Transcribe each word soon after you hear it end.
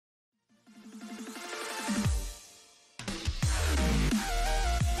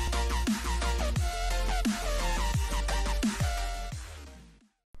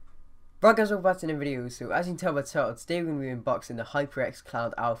Right guys, welcome back to the video. So as you can tell by the title, today we're going to be unboxing the HyperX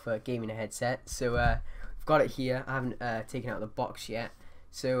Cloud Alpha gaming headset. So we've got it here. I haven't taken out the box yet.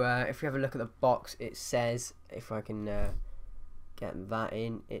 So if we have a look at the box, it says, if I can get that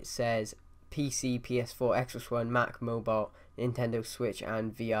in, it says PC, PS4, Xbox One, Mac, Mobile, Nintendo Switch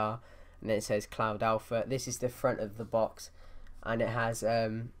and VR. And then it says Cloud Alpha. This is the front of the box, and it has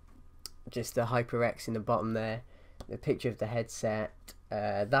just the HyperX in the bottom there, the picture of the headset.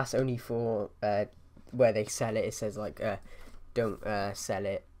 That's only for where they sell it. It says like don't sell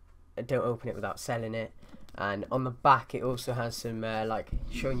it, don't open it without selling it. And on the back it also has some like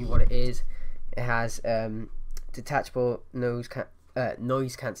showing you what it is. It has detachable noise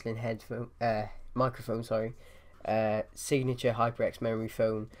cancelling headphone microphone, sorry, signature HyperX memory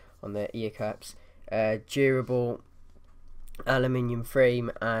foam on the ear cups, durable aluminium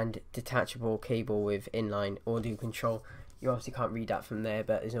frame and detachable cable with inline audio control. You obviously can't read that from there,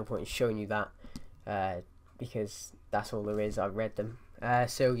 but there's no point in showing you that because that's all there is. I've read them.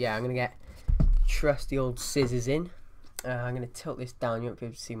 So yeah, I'm gonna get trusty old scissors in. I'm gonna tilt this down. You won't be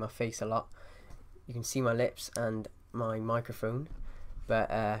able to see my face a lot. You can see my lips and my microphone, but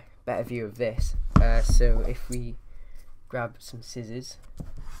better view of this. So if we grab some scissors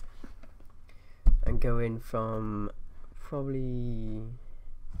and go in from probably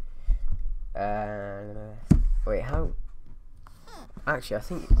wait, how? Actually, I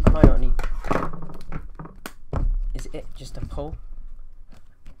think I might not need. Is it just a pull?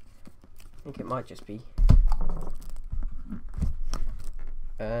 I think it might just be.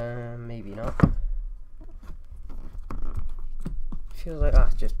 Maybe not. Feels like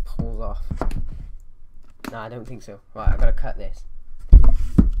that just pulls off. No, I don't think so. Right, I've got to cut this.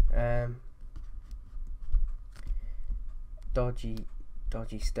 Dodgy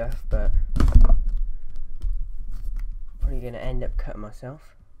stuff, but probably going to end up cutting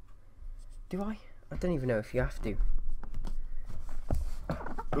myself. Do I? I don't even know if you have to.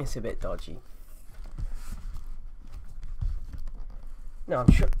 It's a bit dodgy. No,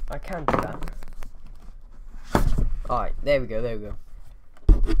 I'm sure I can do that. Alright, there we go.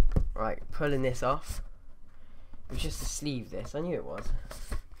 Right, pulling this off. It was just a sleeve, this. I knew it was.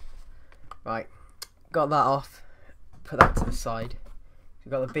 Right, got that off. Put that to the side.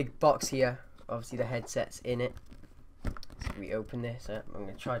 We've got the big box here. Obviously the headset's in it. So we open this up. I'm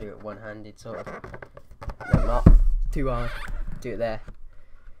going to try to do it one-handed, sort of. No, not too hard. Do it there.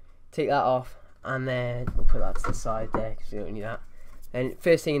 Take that off, and then we'll put that to the side there because we don't need that. And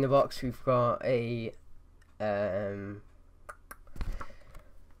first thing in the box, we've got a don't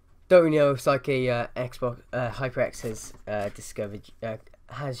really know. It's like a Xbox HyperX has discovered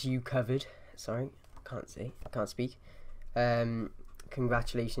has you covered. Sorry, can't speak.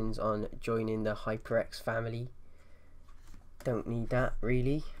 Congratulations on joining the HyperX family. Don't need that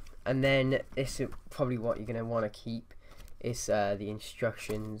really. And then this is probably what you're gonna want to keep is the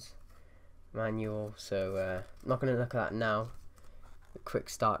instructions manual. So I'm not gonna look at that now. The quick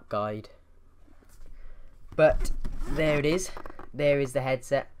start guide. But there it is. There is the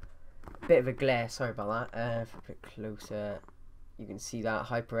headset. Bit of a glare. Sorry about that. If I put it closer, you can see that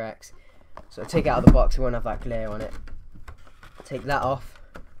HyperX. So take it out of the box. It won't have that glare on it. Take that off,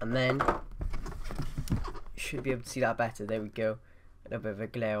 and then you should be able to see that better. There we go. A little bit of a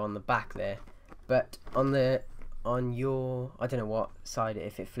glare on the back there, but on your, I don't know what side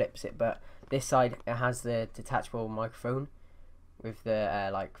if it flips it, but this side it has the detachable microphone with the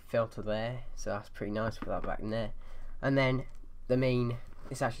like filter there, so that's pretty nice. Put that back in there, and then the main.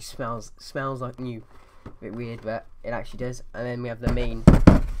 This actually smells like new. A bit weird, but it actually does. And then we have the main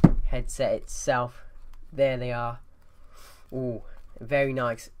headset itself. There they are. Oh, very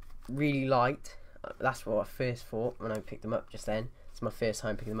nice, really light. That's what I first thought when I picked them up just then. It's my first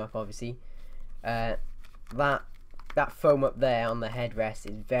time picking them up, obviously. That foam up there on the headrest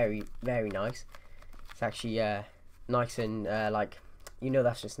is very nice. It's actually nice and like, you know,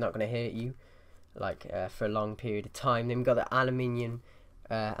 that's just not going to hurt you like for a long period of time. Then we've got the aluminium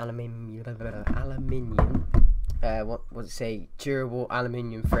what does it say, durable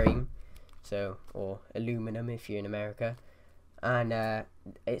aluminium frame, so, or aluminum if you're in America. And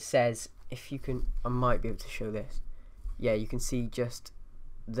it says, if you can, I might be able to show this. Yeah, you can see just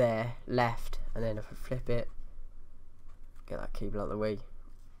there, left, and then if I flip it, get that cable out of the way,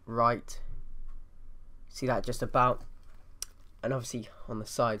 right, see that just about. And obviously on the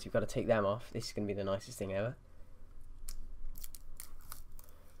sides we've got to take them off. This is going to be the nicest thing ever.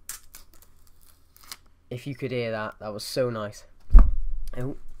 If you could hear that, that was so nice.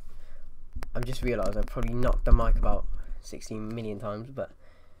 Oh, I've just realised I've probably knocked the mic about 16 million times, but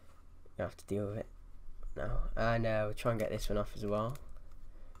you have to deal with it now. And we'll try and get this one off as well.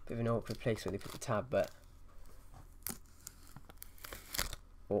 bit of an awkward place where they put the tab, but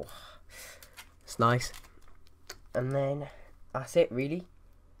oh, it's nice. And then that's it really.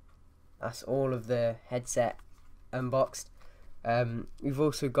 That's all of the headset unboxed. We've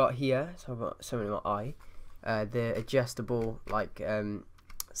also got here, so I've got something in my eye, the adjustable, like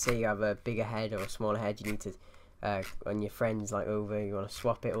say you have a bigger head or a smaller head, you need to when your friends like over, you want to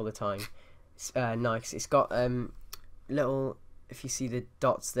swap it all the time. It's nice. It's got little, if you see the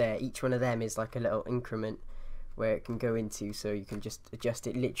dots there, each one of them is like a little increment where it can go into, so you can just adjust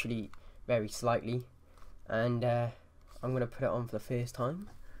it literally very slightly. And I'm going to put it on for the first time.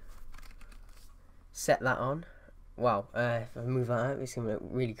 Set that on. Wow, if I move that out, it's going to look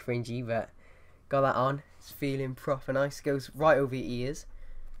really cringy, but got that on. It's feeling proper nice. Goes right over your ears.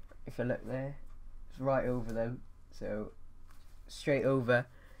 If I look there, it's right over them. So straight over.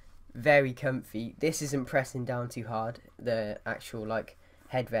 Very comfy. This isn't pressing down too hard. The actual like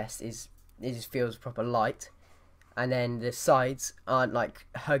headrest is, it just feels proper light. And then the sides aren't like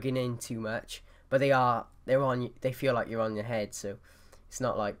hugging in too much, but they feel like you're on your head, so it's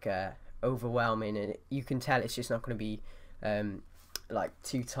not like overwhelming, and you can tell it's just not going to be like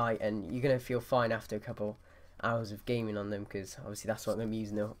too tight, and you're going to feel fine after a couple hours of gaming on them, because obviously that's what I'm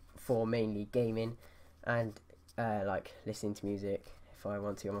using them for, mainly gaming and like listening to music if I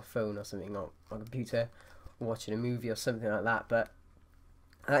want to on my phone or something, on my computer, or watching a movie or something like that. But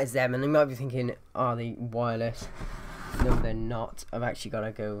that is them, and you might be thinking, are they wireless? No, they're not. I've actually got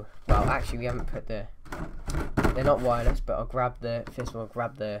to go, well actually we haven't put they're not wireless, but I'll grab first of all I'll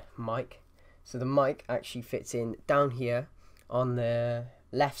grab the mic. So the mic actually fits in down here on the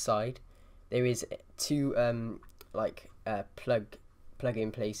left side. There is two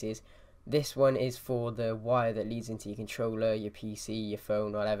plug-in places. This one is for the wire that leads into your controller, your PC, your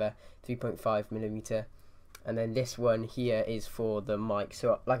phone, whatever, 3.5mm. And then this one here is for the mic.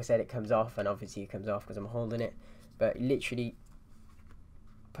 So like I said, it comes off, and obviously it comes off because I'm holding it, but literally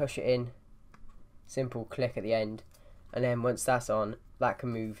push it in, simple click at the end, and then once that's on, that can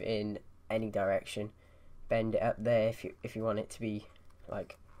move in any direction. Bend it up there if you want it to be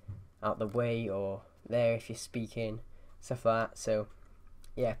like out the way, or there if you're speaking, stuff like that. So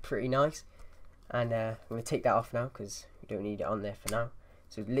yeah, pretty nice. And I'm going to take that off now because we don't need it on there for now.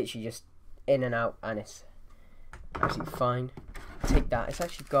 So literally just in and out, and it's absolutely fine. Take that. It's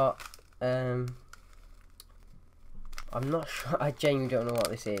actually got I'm not sure, I genuinely don't know what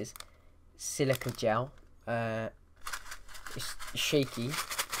this is. Silica gel. It's shaky.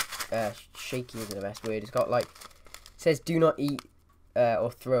 Shaky isn't the best word. It's got like, it says do not eat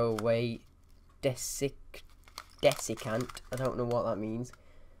or throw away desiccant. I don't know what that means.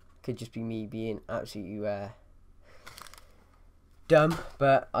 Could just be me being absolutely dumb,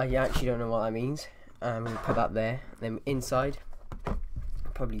 but I actually don't know what that means. I'm going to put that there. Then inside, I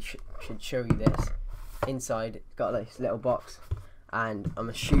probably should show you this. Inside, it's got like this little box, and I'm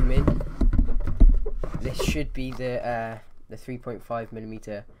assuming this should be the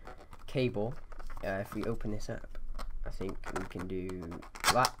 3.5mm cable. If we open this up, I think we can do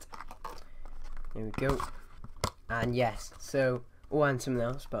that. There we go. And yes, so, and something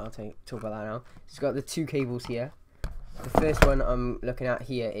else, but I'll talk about that now. It's got the two cables here. The first one I'm looking at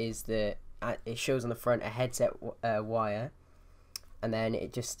here is it shows on the front a headset wire, and then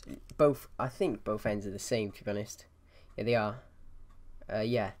it just I think both ends are the same, to be honest. Yeah, they are.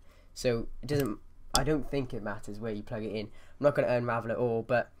 Yeah, so it doesn't, I don't think it matters where you plug it in. I'm not going to unravel it all,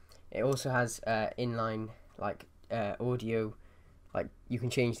 but it also has inline like audio, like you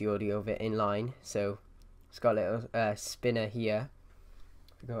can change the audio of it inline. So it's got a little spinner here.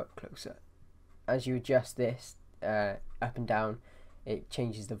 If we go up closer, as you adjust this up and down, it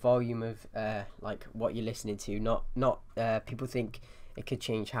changes the volume of like what you're listening to. Not people think it could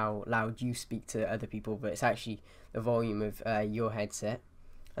change how loud you speak to other people, but it's actually the volume of your headset.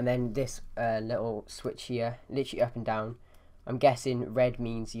 And then this little switch here, literally up and down. I'm guessing red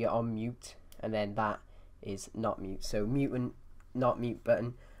means you're on mute, and then that is not mute. So mute and not mute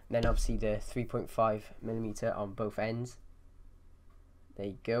button. And then obviously the 3.5mm on both ends. There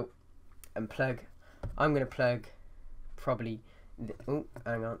you go. And plug. I'm gonna plug probably. Oh,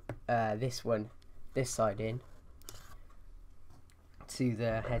 hang on. This side in to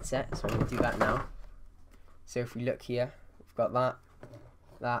the headset. So I'm gonna do that now. So if we look here, we've got that.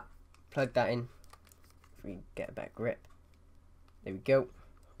 Plug that in. If we get a better grip. There we go.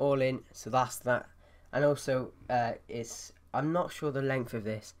 All in. So that's that. And also, I'm not sure the length of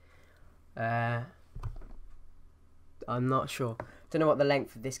this. I'm not sure. Don't know what the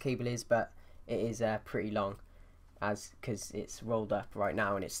length of this cable is, but it is pretty long, because it's rolled up right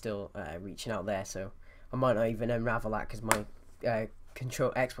now and it's still reaching out there. So I might not even unravel that because my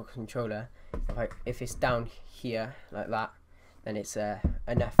Xbox controller, if it's down here like that, then it's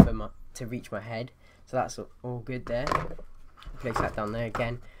enough to reach my head. So that's all good there. Place that down there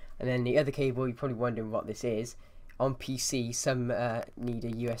again. And then the other cable, you're probably wondering what this is. On PC, some need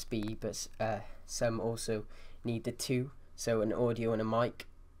a USB, but some also need the two. So an audio and a mic.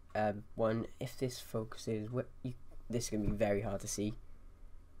 One, if this focuses, this is going to be very hard to see.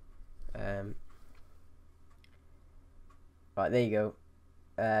 Right, there you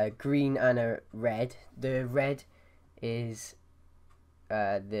go. Green and a red. The red is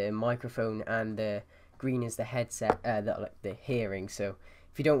the microphone, and the green is the headset, the hearing. So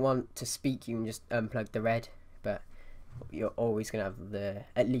if you don't want to speak, you can just unplug the red, but you're always gonna have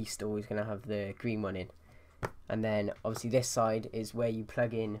at least always gonna have the green one in. And then obviously this side is where you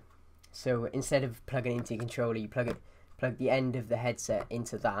plug in. So instead of plugging into your controller, you plug the end of the headset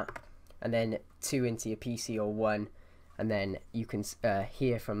into that, and then 2 into your PC, or 1, and then you can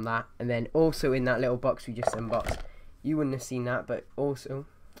hear from that. And then also in that little box we just unboxed, you wouldn't have seen that, but also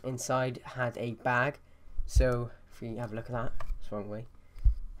inside had a bag. So if you have a look at that, it's the wrong way,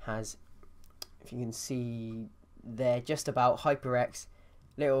 has, if you can see there, just about HyperX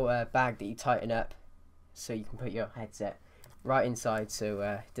little bag that you tighten up so you can put your headset right inside, so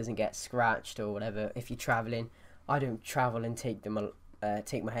it doesn't get scratched or whatever if you're traveling. I don't travel and take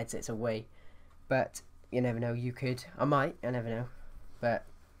my headsets away, but you never know, you could. I might, I never know. But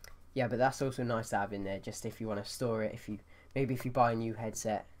yeah, but that's also nice to have in there, just if you want to store it. Maybe if you buy a new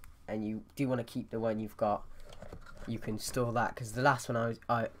headset and you do want to keep the one you've got, you can store that, because the last one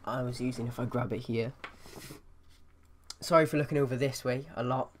I was using, if I grab it here, sorry for looking over this way a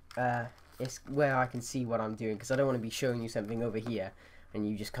lot, it's where I can see what I'm doing, because I don't want to be showing you something over here and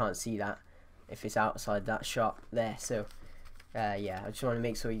you just can't see that if it's outside that shot there. So yeah, I just want to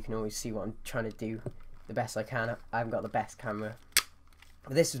make sure you can always see what I'm trying to do the best I can. I haven't got the best camera,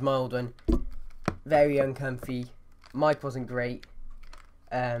 but this is my old one. Very uncomfy, mic wasn't great,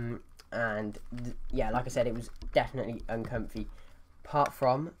 and yeah, like I said, it was definitely uncomfy. Apart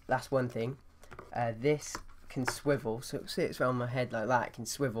from, that's one thing, this can swivel, so it sits around my head like that. It can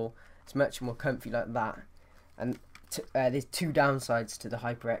swivel, it's much more comfy like that. And there's 2 downsides to the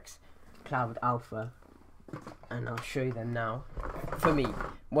HyperX Cloud Alpha, and I'll show you them now. For me,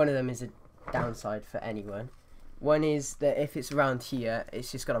 one of them is a downside for anyone. One is that if it's around here,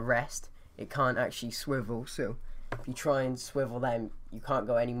 it's just got to rest, it can't actually swivel. So if you try and swivel them, you can't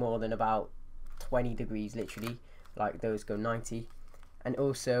go any more than about 20 degrees literally, like those go 90. And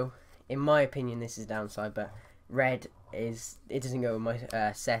also, in my opinion, this is a downside, but red is, it doesn't go with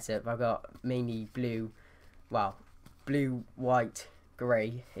my setup. I've got mainly blue, well, blue, white,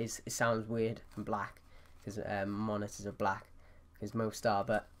 grey, it sounds weird, and black, because monitors are black, because most are.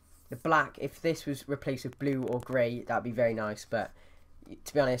 But the black, if this was replaced with blue or grey, that'd be very nice. But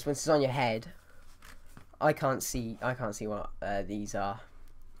to be honest, once it's on your head, I can't see what these are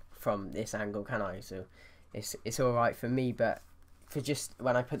from this angle, can I? So it's all right for me, but for just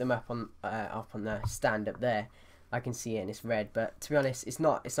when I put them up on the stand up there, I can see it and it's red. But to be honest, it's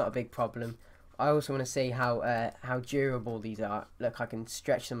not a big problem. I also want to say how durable these are. Look, I can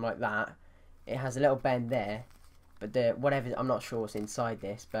stretch them like that. It has a little bend there, but whatever, I'm not sure what's inside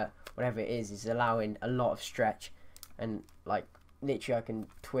this, but whatever it is allowing a lot of stretch, and like literally I can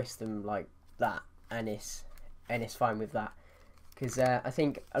twist them like that, and it's fine with that, because I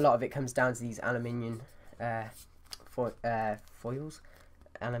think a lot of it comes down to these aluminium foils,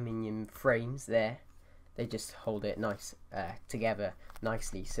 aluminium frames there. They just hold it nice together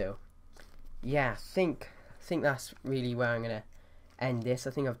nicely. So yeah, I think that's really where I'm gonna end this.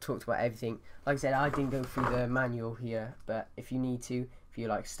 I think I've talked about everything. Like I said, I didn't go through the manual here, but if you need to, if you're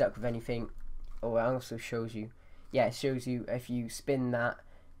like stuck with anything, or it also shows you, yeah, it shows you if you spin that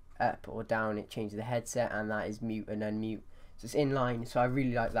up or down, it changes the headset, and that is mute and unmute, so it's in line. So I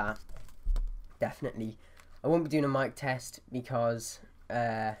really like that, definitely. I won't be doing a mic test because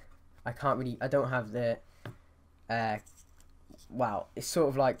I don't have the wow, it's sort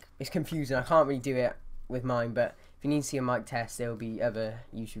of like, it's confusing, I can't really do it with mine. But if you need to see a mic test, there will be other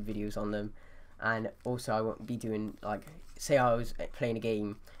YouTube videos on them. And also, I won't be doing, like, say I was playing a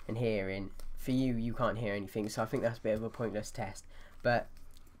game and hearing, for you can't hear anything, so I think that's a bit of a pointless test. But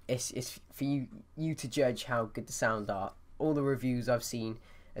it's for you to judge how good the sound are. All the reviews I've seen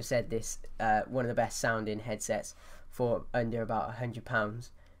have said this one of the best sounding headsets for under about £100.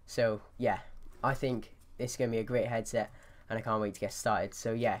 So yeah, I think this is going to be a great headset, and I can't wait to get started.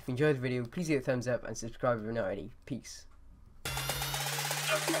 So yeah, if you enjoyed the video, please give it a thumbs up and subscribe if you're not already. Peace. Get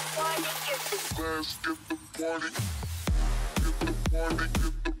the party,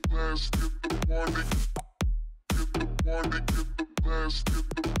 blast,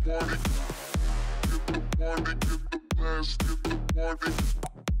 get the party, get the party, get the blast, get the party.